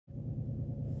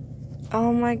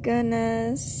Oh my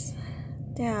goodness.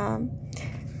 Damn.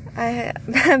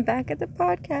 I'm back at the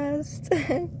podcast.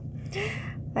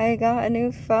 I got a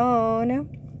new phone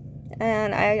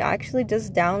and I actually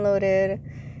just downloaded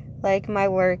like my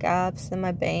work apps and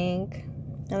my bank,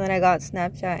 and then I got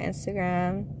Snapchat,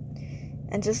 Instagram,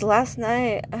 and just last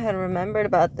night I had remembered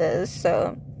about this,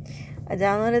 so I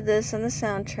downloaded this on the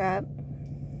Soundtrap,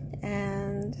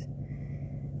 and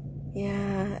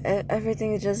yeah,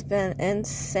 everything has just been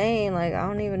insane. Like, I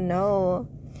don't even know.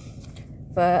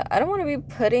 But I don't want to be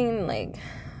putting, like,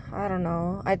 I don't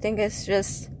know. I think it's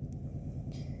just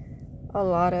a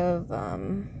lot of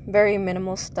very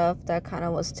minimal stuff that kind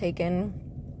of was taken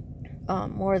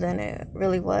more than it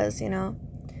really was, you know.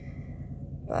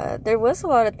 But there was a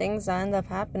lot of things that ended up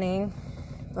happening.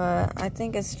 But I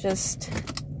think it's just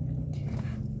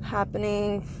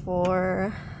happening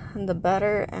for the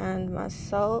better and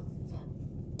myself.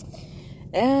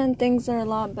 And things are a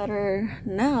lot better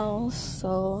now,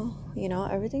 so, you know,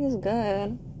 everything is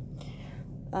good.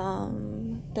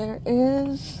 There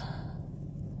is,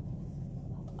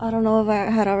 I don't know if I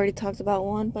had already talked about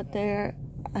one, but I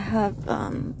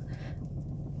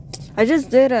just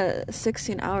did a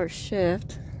 16-hour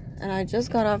shift, and I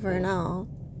just got off right now.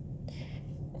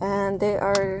 And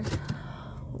there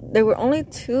were only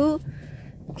 2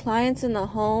 clients in the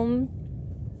home,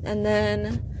 and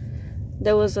then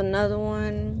there was another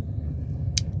one.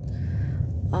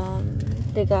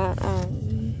 They got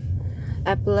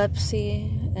epilepsy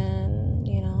and,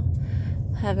 you know,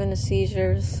 having a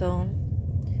seizure, so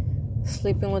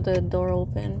sleeping with the door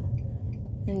open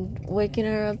and waking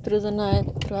her up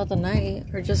throughout the night,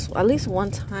 or just at least one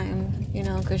time, you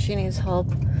know, because she needs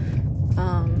help,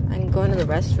 and going to the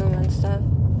restroom and stuff.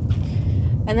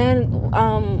 And then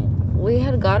we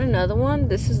had got another one.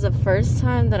 This is the first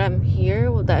time that I'm here,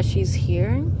 that she's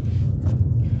here.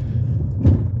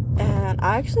 And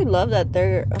I actually love that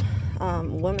they're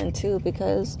women too,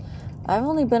 because I've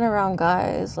only been around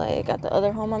guys. Like, at the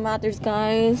other home I'm at, there's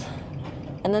guys.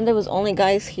 And then there was only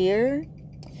guys here.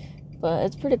 But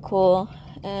it's pretty cool.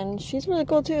 And she's really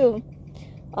cool too.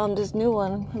 This new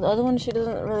one. The other one, she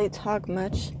doesn't really talk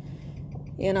much,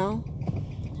 you know.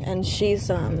 And she's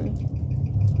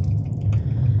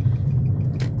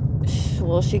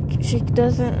well, she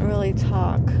doesn't really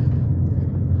talk,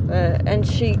 and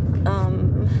she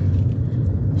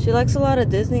likes a lot of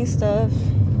Disney stuff,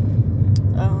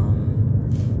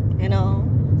 you know.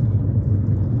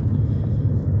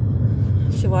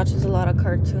 She watches a lot of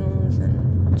cartoons,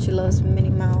 and she loves Minnie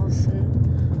Mouse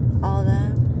and all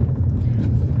that.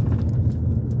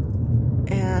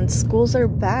 And schools are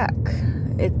back.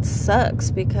 It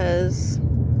sucks because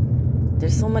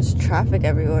there's so much traffic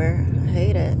everywhere. I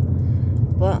hate it.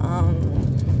 But,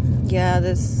 yeah,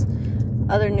 this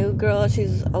other new girl,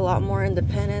 she's a lot more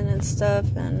independent and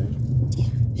stuff, and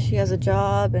she has a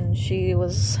job, and she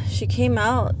came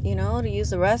out, you know, to use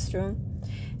the restroom.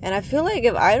 And I feel like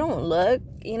if I don't look,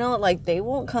 you know, like, they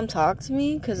won't come talk to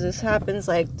me, because this happens,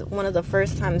 like, one of the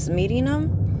first times meeting them.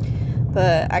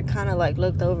 But I kind of, like,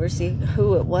 looked over to see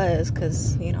who it was,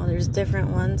 because, you know, there's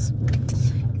different ones.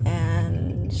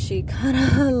 And she kind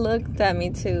of looked at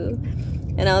me, too.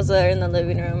 And I was there in the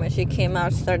living room, and she came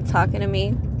out, started talking to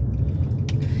me.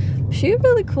 She's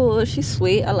really cool. She's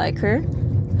sweet. I like her.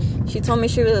 She told me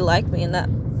she really liked me, and that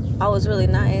I was really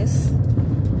nice,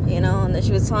 you know. And then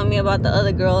she was telling me about the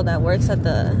other girl that works at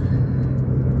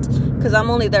because I'm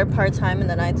only there part-time in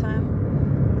the nighttime.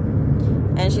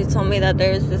 And she told me that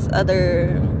there's this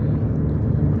other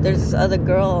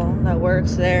girl that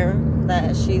works there,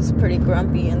 that she's pretty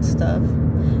grumpy and stuff.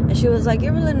 And she was like,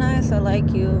 "You're really nice. I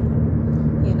like you."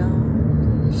 You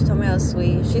know, she told me I was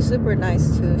sweet. She's super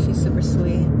nice too. She's super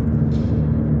sweet.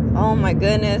 Oh my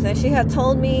goodness. And she had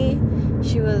told me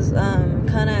she was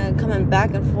kind of coming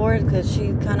back and forth, because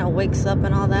she kind of wakes up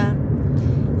and all that.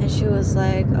 And she was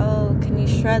like, "Oh, can you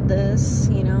shred this?"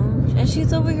 You know. And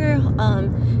she's over here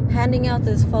handing out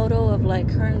this photo of,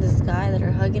 like, her and this guy that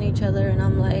are hugging each other. And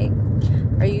I'm like,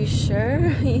 "Are you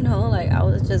sure?" You know, like, I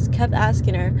was just kept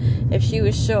asking her if she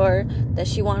was sure that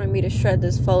she wanted me to shred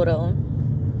this photo.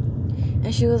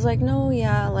 And she was like, "No,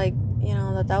 yeah, like, you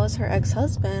know, that was her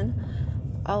ex-husband."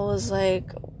 I was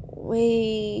like,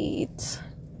 wait,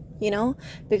 you know,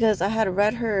 because I had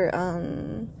read her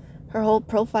whole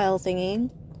profile thingy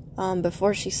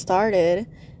before she started,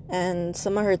 and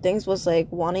some of her things was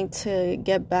like wanting to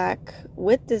get back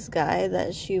with this guy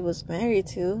that she was married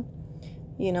to,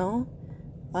 you know,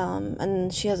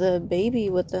 and she has a baby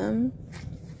with him.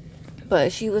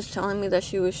 But she was telling me that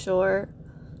she was sure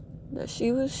this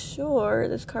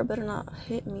car better not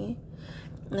hit me,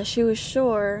 that she was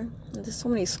sure, there's so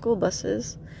many school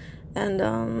buses,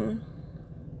 And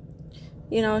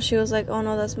you know, she was like, oh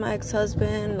no, that's my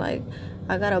ex-husband, like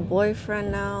I got a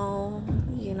boyfriend now,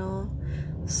 you know.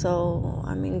 So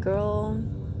I mean, girl,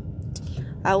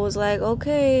 I was like,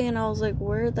 okay. And I was like,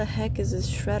 where the heck is this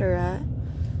shredder at?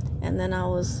 And then I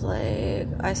was like,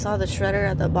 I saw the shredder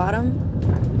at the bottom,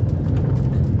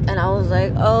 and I was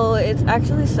like, oh, it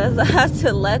actually says I have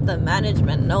to let the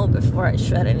management know before I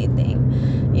shred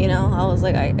anything, you know. I was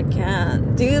like, I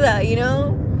can't do that, you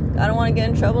know, I don't want to get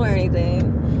in trouble or anything.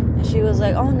 And she was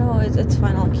like, oh no, it's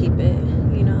fine, I'll keep it,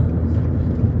 you know.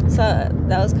 So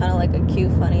that was kind of like a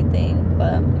cute, funny thing.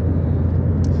 But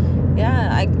yeah,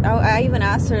 I even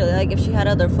asked her like if she had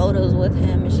other photos with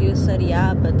him, and she said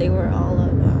yeah, but they were all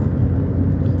of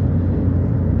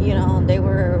you know, they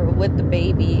were with the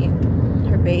baby,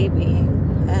 her baby,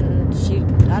 and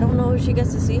I don't know if she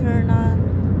gets to see her or not,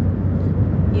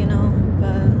 you know.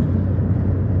 But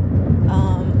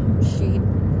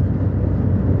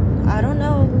I don't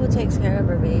know who takes care of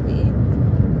her baby,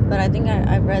 but I think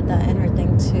I read that in her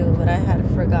thing too, but I had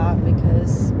forgot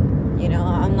because, you know,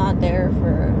 I'm not there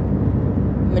for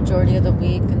majority of the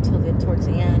week until towards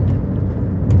the end.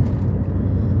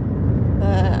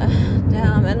 But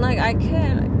damn, and like I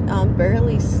can't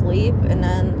barely sleep. And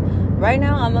then right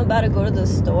now I'm about to go to the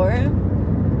store,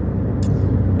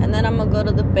 and then I'm gonna go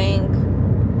to the bank,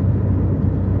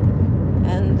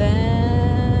 and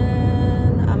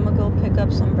then I'm gonna go pick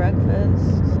up some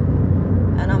breakfast,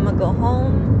 and I'm gonna go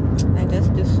home and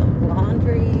just do some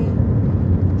laundry.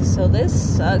 So this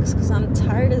sucks because I'm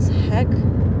tired as heck,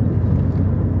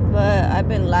 but I've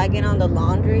been lagging on the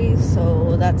laundry,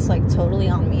 so that's like totally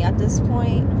on me at this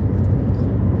point.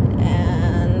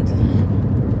 And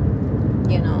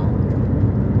you know,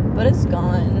 but it's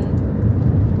going,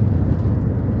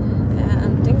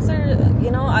 and things are, you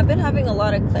know, I've been having a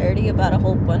lot of clarity about a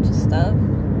whole bunch of stuff,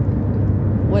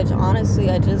 which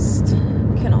honestly I just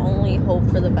can only hope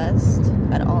for the best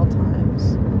at all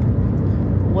times.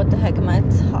 What the heck am I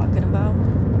talking about?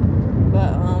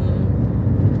 But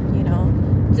you know,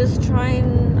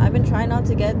 I've been trying not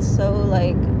to get so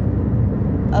like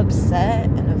upset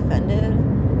and offended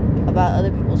about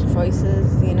other people's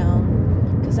choices, you know,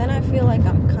 because then I feel like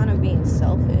I'm kind of being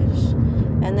selfish,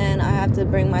 and then I have to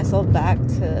bring myself back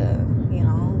to, you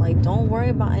know, like, don't worry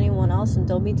about anyone else and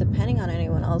don't be depending on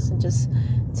anyone else, and just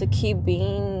to keep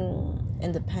being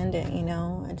independent, you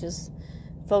know, and just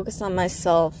focus on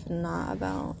myself, not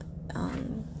about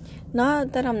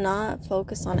not that I'm not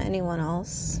focused on anyone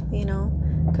else, you know,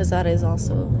 because that is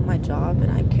also my job and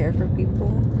I care for people,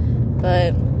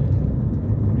 but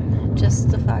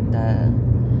just the fact that,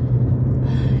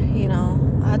 you know,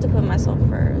 I had to put myself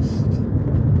first.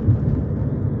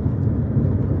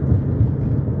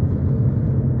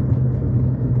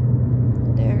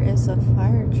 There is a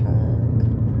fire truck.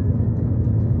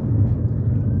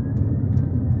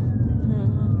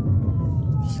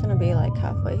 Just gonna be like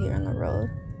halfway here on the road.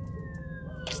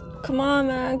 Come on,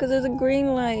 man, because there's a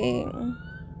green light.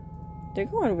 They're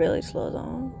going really slow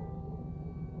though.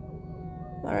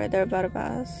 Alright, they're about to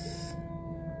pass.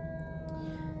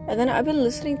 And then I've been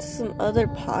listening to some other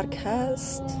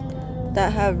podcasts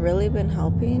that have really been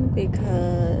helping,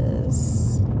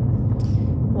 because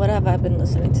what have I been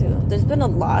listening to? There's been a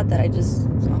lot that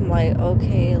I'm like,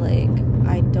 okay, like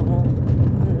I'm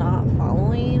not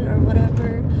following or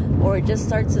whatever, or it just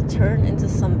starts to turn into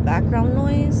some background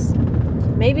noise.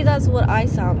 Maybe that's what I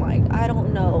sound like. I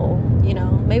don't know, you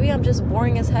know. Maybe I'm just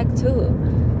boring as heck too,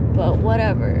 but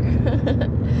whatever.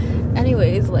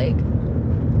 Anyways, like,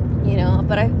 you know,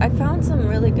 but I found some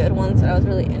really good ones that I was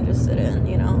really interested in,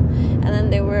 you know. And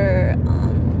then they were,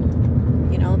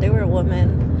 you know, they were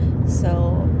women,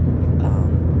 so,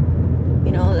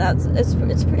 you know,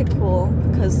 it's pretty cool,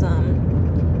 because,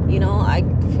 you know, I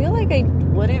feel like I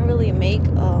wouldn't really make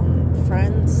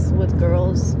friends with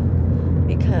girls,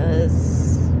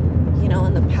 because, you know,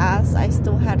 in the past I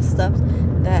still had stuff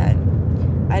that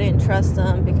I didn't trust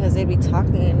them, because they'd be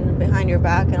talking behind your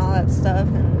back and all that stuff,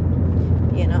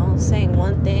 and, you know, saying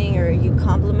one thing, or you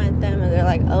compliment them and they're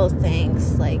like, oh,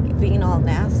 thanks, like being all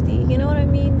nasty, you know what I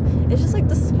mean? It's just like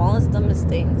the smallest, dumbest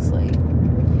things, like,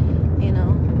 you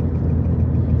know.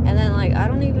 And then, like, I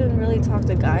don't even really talk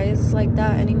to guys like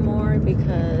that anymore,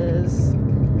 because,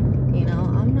 you know,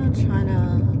 I'm not trying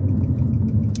to,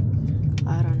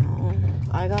 I don't know,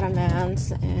 I got a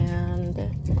man's, and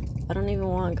I don't even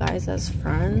want guys as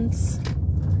friends,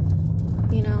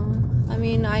 you know. I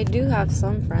mean, I do have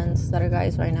some friends that are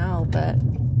guys right now, but,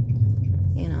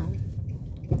 you know,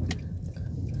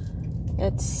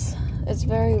 it's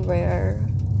very rare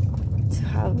to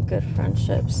have good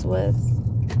friendships with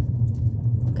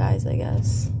guys, I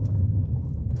guess.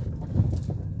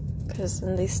 because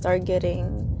then they start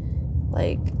getting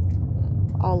like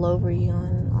all over you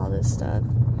and all this stuff.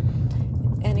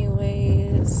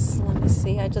 Anyways, let me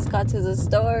see. I just got to the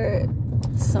store,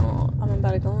 so I'm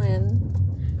about to go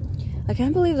in. I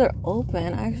can't believe they're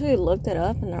open. I actually looked it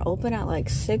up and they're open at like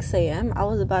 6 a.m. I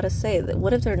was about to say, that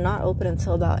what if they're not open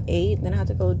until about 8? Then I have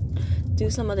to go do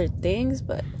some other things,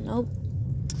 but nope.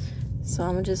 So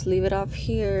I'm gonna just leave it off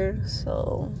here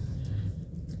so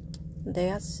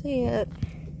they see it.